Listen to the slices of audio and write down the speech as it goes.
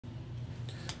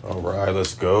All right,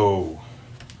 let's go.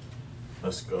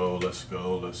 Let's go, let's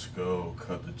go, let's go.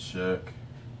 Cut the check.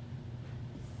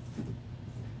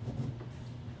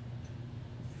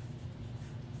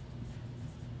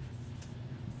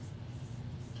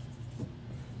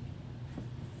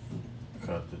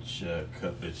 Cut the check,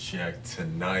 cut the check.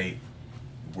 Tonight,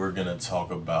 we're going to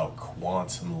talk about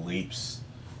quantum leaps.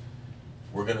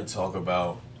 We're going to talk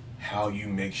about how you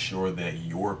make sure that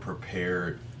you're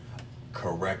prepared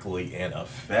correctly and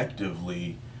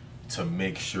effectively to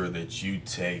make sure that you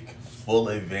take full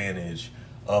advantage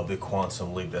of the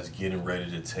quantum leap that's getting ready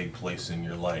to take place in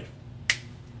your life.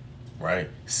 Right?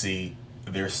 See,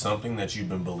 there's something that you've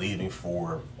been believing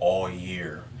for all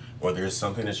year, or there's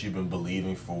something that you've been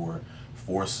believing for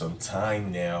some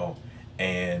time now,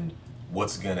 and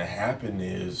what's going to happen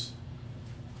is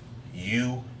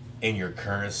you in your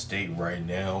current state right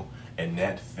now and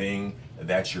that thing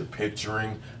that you're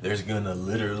picturing, there's going to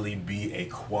literally be a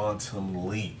quantum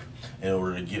leap in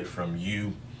order to get from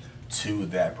you to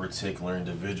that particular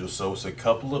individual. So it's a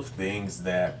couple of things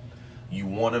that you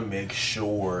want to make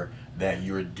sure that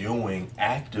you're doing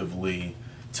actively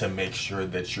to make sure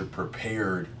that you're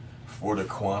prepared for the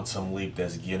quantum leap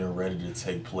that's getting ready to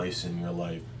take place in your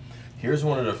life. Here's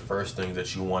one of the first things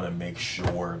that you want to make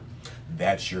sure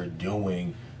that you're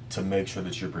doing to make sure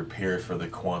that you're prepared for the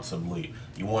quantum leap.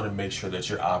 You want to make sure that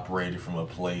you're operating from a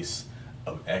place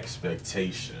of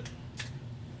expectation,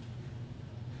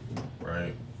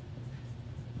 right?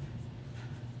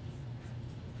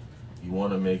 You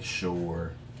want to make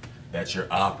sure that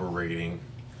you're operating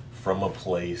from a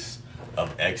place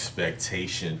of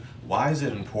expectation. Why is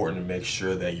it important to make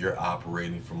sure that you're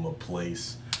operating from a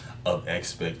place of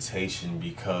expectation?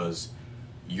 Because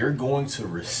you're going to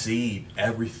receive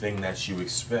everything that you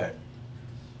expect.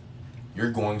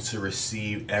 You're going to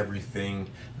receive everything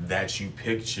that you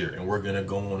picture. And we're going to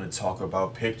go on and talk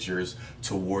about pictures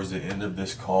towards the end of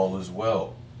this call as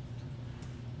well.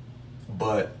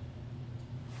 But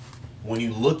when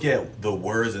you look at the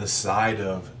words inside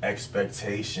of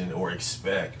expectation or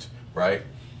expect, right?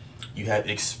 You have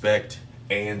expect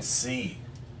and see.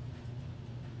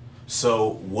 So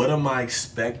what am I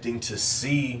expecting to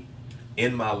see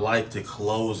in my life to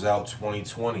close out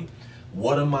 2020?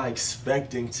 What am I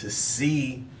expecting to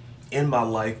see in my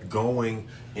life going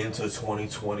into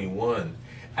 2021?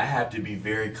 I have to be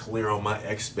very clear on my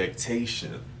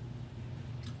expectation,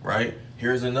 right?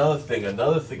 Here's another thing.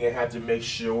 Another thing I have to make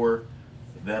sure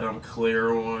that I'm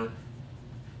clear on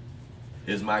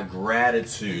is my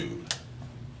gratitude,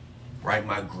 right?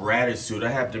 My gratitude. I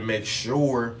have to make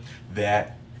sure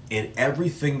that in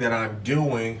everything that I'm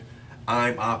doing,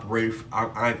 I'm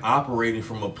operating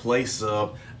from a place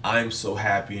of I'm so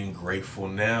happy and grateful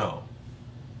now.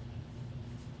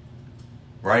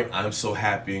 Right? I'm so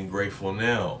happy and grateful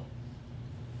now.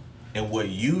 And what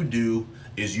you do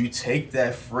is you take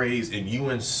that phrase and you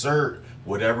insert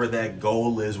whatever that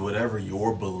goal is, whatever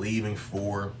you're believing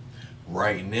for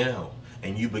right now.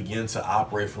 And you begin to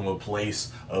operate from a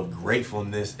place of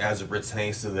gratefulness as it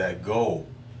pertains to that goal.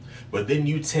 But then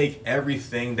you take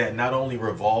everything that not only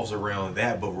revolves around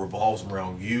that, but revolves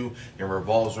around you and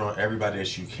revolves around everybody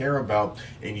that you care about,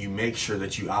 and you make sure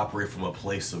that you operate from a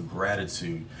place of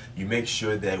gratitude. You make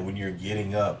sure that when you're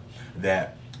getting up,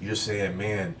 that you're saying,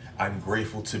 man, I'm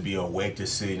grateful to be awake to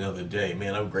see another day.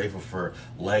 Man, I'm grateful for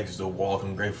legs to walk.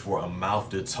 I'm grateful for a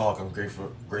mouth to talk. I'm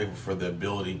grateful for the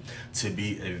ability to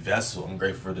be a vessel. I'm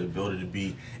grateful for the ability to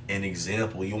be an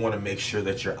example. You want to make sure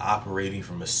that you're operating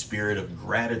from a spirit of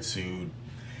gratitude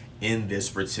in this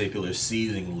particular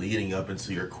season leading up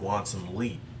into your quantum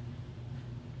leap.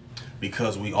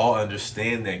 Because we all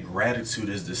understand that gratitude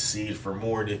is the seed for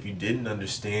more. And if you didn't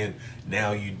understand,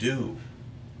 now you do.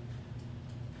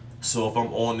 So if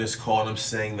I'm on this call and I'm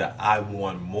saying that I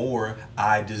want more,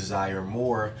 I desire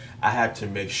more, I have to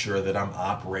make sure that I'm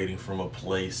operating from a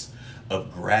place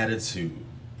of gratitude.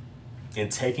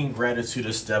 And taking gratitude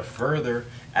a step further,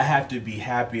 I have to be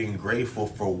happy and grateful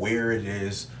for where it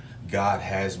is God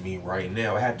has me right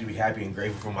now. I have to be happy and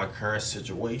grateful for my current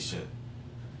situation.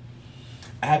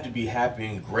 I have to be happy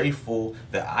and grateful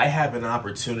that I have an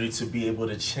opportunity to be able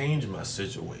to change my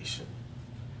situation.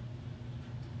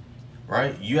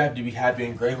 Right? You have to be happy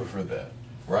and grateful for that,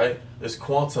 right? This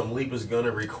quantum leap is going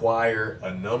to require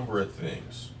a number of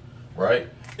things, right?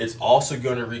 It's also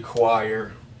going to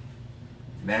require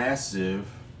massive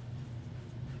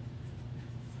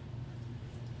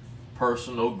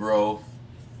personal growth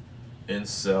and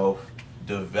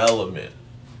self-development.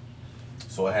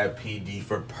 So I have PD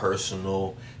for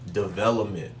personal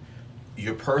development.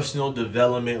 Your personal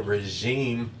development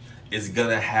regime is going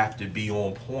to have to be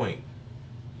on point.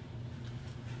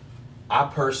 I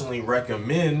personally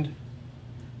recommend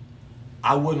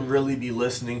I wouldn't really be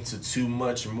listening to too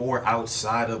much more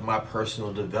outside of my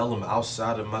personal development,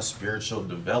 outside of my spiritual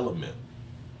development.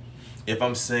 If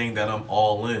I'm saying that I'm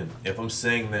all in, if I'm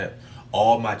saying that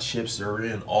all my chips are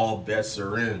in, all bets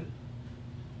are in,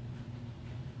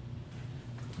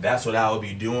 that's what I would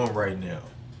be doing right now.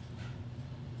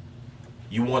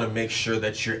 You want to make sure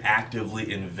that you're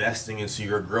actively investing into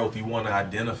your growth. You want to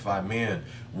identify, man,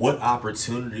 what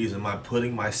opportunities am I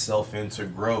putting myself in to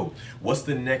grow? What's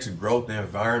the next growth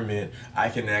environment I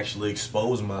can actually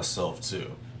expose myself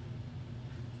to?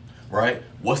 Right?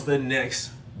 What's the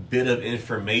next bit of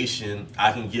information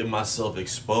I can get myself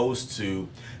exposed to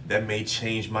that may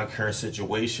change my current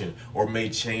situation, or may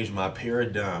change my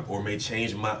paradigm, or may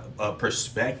change my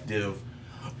perspective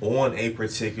on a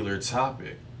particular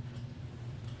topic?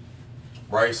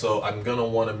 Right? So I'm going to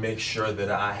want to make sure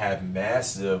that I have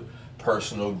massive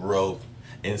personal growth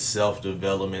and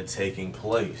self-development taking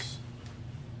place.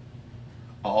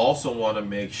 I also want to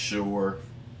make sure,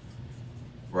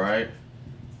 right,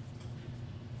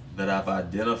 that I've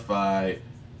identified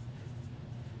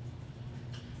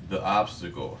the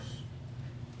obstacles.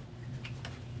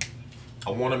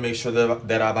 I want to make sure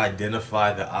that I've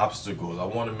identified the obstacles. I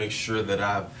want to make sure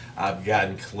that I've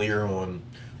gotten clear on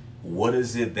what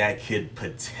is it that could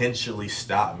potentially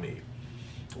stop me?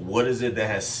 What is it that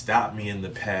has stopped me in the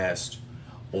past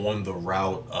on the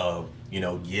route of,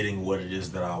 getting what it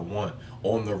is that I want,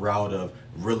 on the route of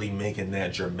really making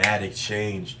that dramatic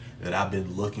change that I've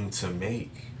been looking to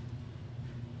make?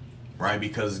 Right?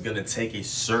 Because it's going to take a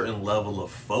certain level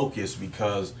of focus,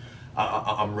 because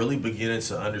I'm really beginning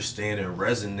to understand and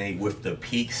resonate with the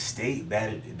peak state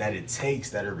that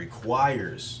it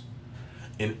requires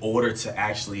in order to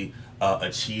actually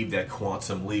achieve that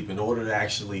quantum leap, in order to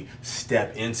actually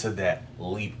step into that,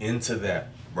 leap into that,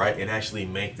 right? And actually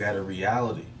make that a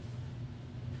reality.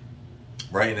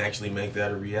 Right? And actually make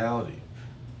that a reality.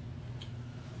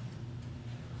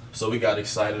 So we got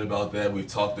excited about that. We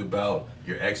talked about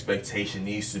your expectation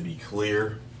needs to be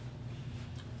clear.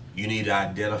 You need to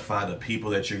identify the people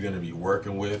that you're going to be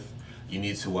working with. You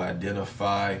need to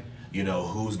identify,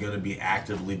 who's going to be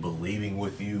actively believing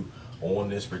with you on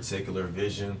this particular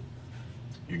vision.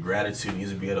 Your gratitude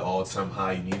needs to be at an all-time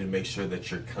high. You need to make sure that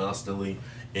you're constantly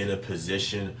in a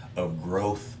position of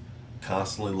growth,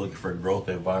 constantly looking for growth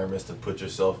environments to put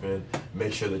yourself in.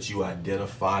 Make sure that you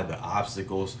identify the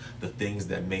obstacles, the things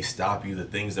that may stop you, the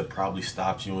things that probably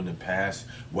stopped you in the past,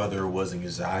 whether it was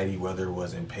anxiety, whether it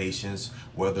was impatience,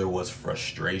 whether it was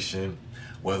frustration,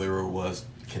 whether it was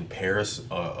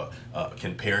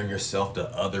comparing yourself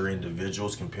to other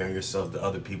individuals, comparing yourself to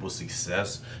other people's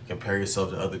success, compare yourself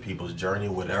to other people's journey,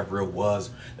 whatever it was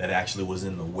that actually was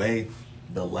in the way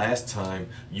the last time.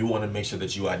 You want to make sure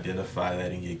that you identify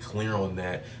that and get clear on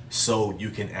that, so you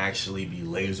can actually be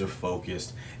laser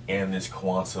focused and this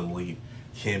quantum leap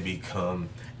can become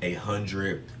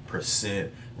 100%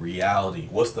 reality.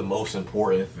 What's the most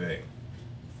important thing?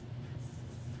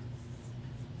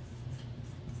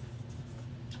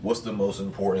 What's the most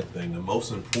important thing? The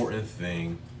most important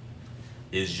thing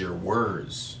is your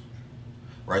words,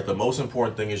 right? The most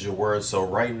important thing is your words. So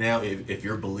right now, if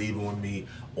you're believing with me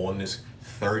on this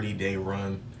 30-day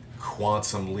run,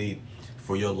 quantum leap,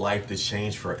 for your life to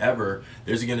change forever,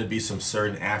 there's going to be some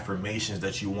certain affirmations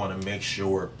that you want to make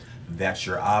sure that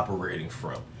you're operating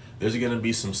from. There's going to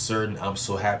be some certain I'm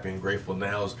so happy and grateful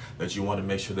nows that you want to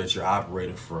make sure that you're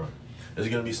operating from. There's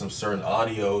going to be some certain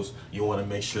audios you want to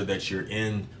make sure that you're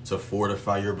in to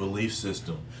fortify your belief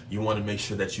system. You want to make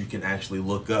sure that you can actually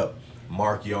look up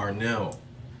Mark Yarnell,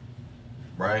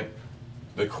 right?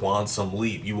 The quantum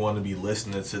leap. You want to be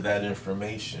listening to that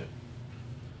information,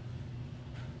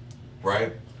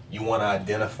 right? You want to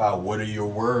identify what are your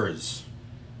words.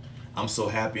 I'm so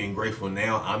happy and grateful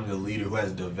now. I'm the leader who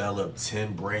has developed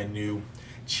 10 brand new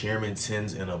Chairman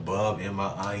 10s and above in my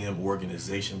I Am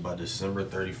organization by December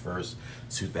 31st,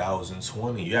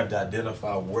 2020. You have to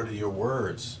identify what are your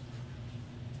words.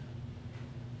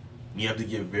 You have to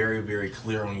get very, very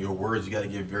clear on your words. You got to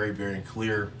get very, very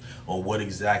clear on what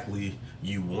exactly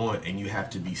you want, and you have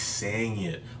to be saying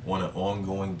it on an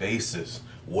ongoing basis.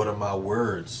 What are my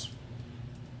words?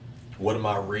 What am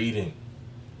I reading?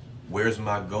 Where's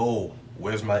my goal?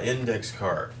 Where's my index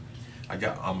card?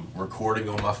 I'm recording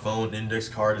on my phone. Index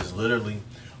card is literally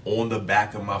on the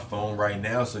back of my phone right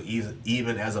now. So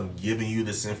even as I'm giving you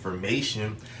this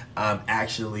information, I'm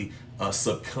actually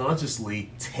subconsciously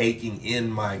taking in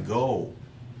my goal.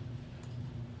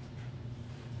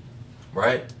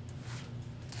 Right?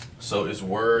 So it's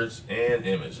words and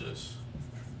images.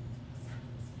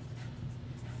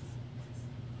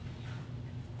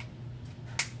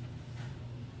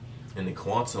 And the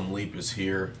Quantum Leap is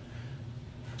here.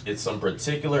 It's some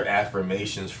particular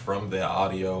affirmations from the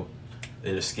audio.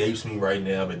 It escapes me right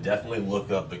now, but definitely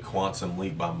look up the Quantum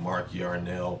Leap by Mark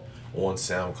Yarnell on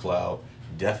SoundCloud.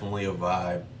 Definitely a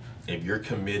vibe. If you're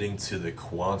committing to the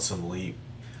Quantum Leap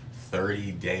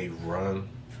 30-day run,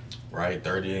 right?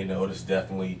 30-day notice,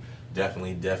 definitely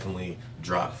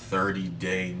drop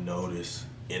 30-day notice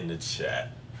in the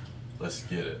chat. Let's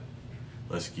get it.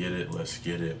 Let's get it. Let's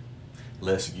get it.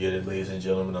 Let's get it, ladies and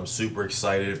gentlemen. I'm super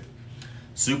excited.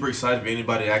 Super excited if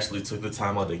anybody actually took the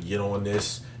time out to get on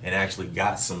this and actually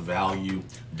got some value.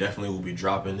 Definitely will be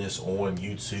dropping this on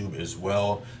YouTube as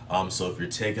well. So if you're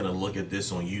taking a look at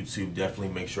this on YouTube, definitely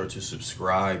make sure to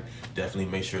subscribe. Definitely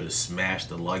make sure to smash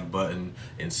the like button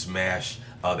and smash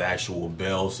the actual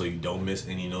bell so you don't miss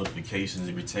any notifications.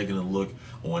 If you're taking a look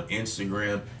on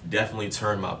Instagram, definitely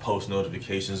turn my post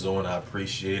notifications on. I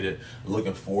appreciate it.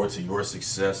 Looking forward to your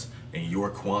success and your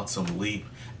quantum leap.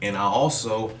 And I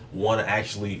also want to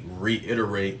actually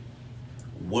reiterate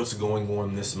what's going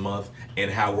on this month and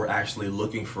how we're actually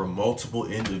looking for multiple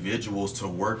individuals to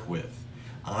work with.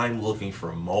 I'm looking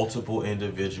for multiple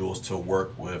individuals to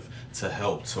work with, to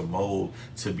help, to mold,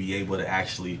 to be able to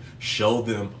actually show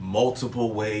them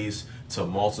multiple ways to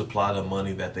multiply the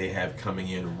money that they have coming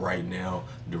in right now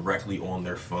directly on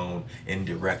their phone and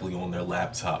directly on their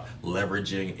laptop,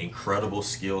 leveraging incredible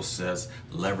skill sets,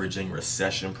 leveraging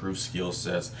recession-proof skill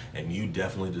sets, and you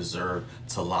definitely deserve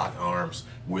to lock arms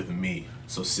with me.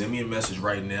 So send me a message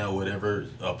right now, whatever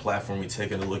platform you're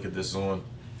taking a look at this on,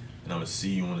 and I'm gonna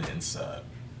see you on the inside.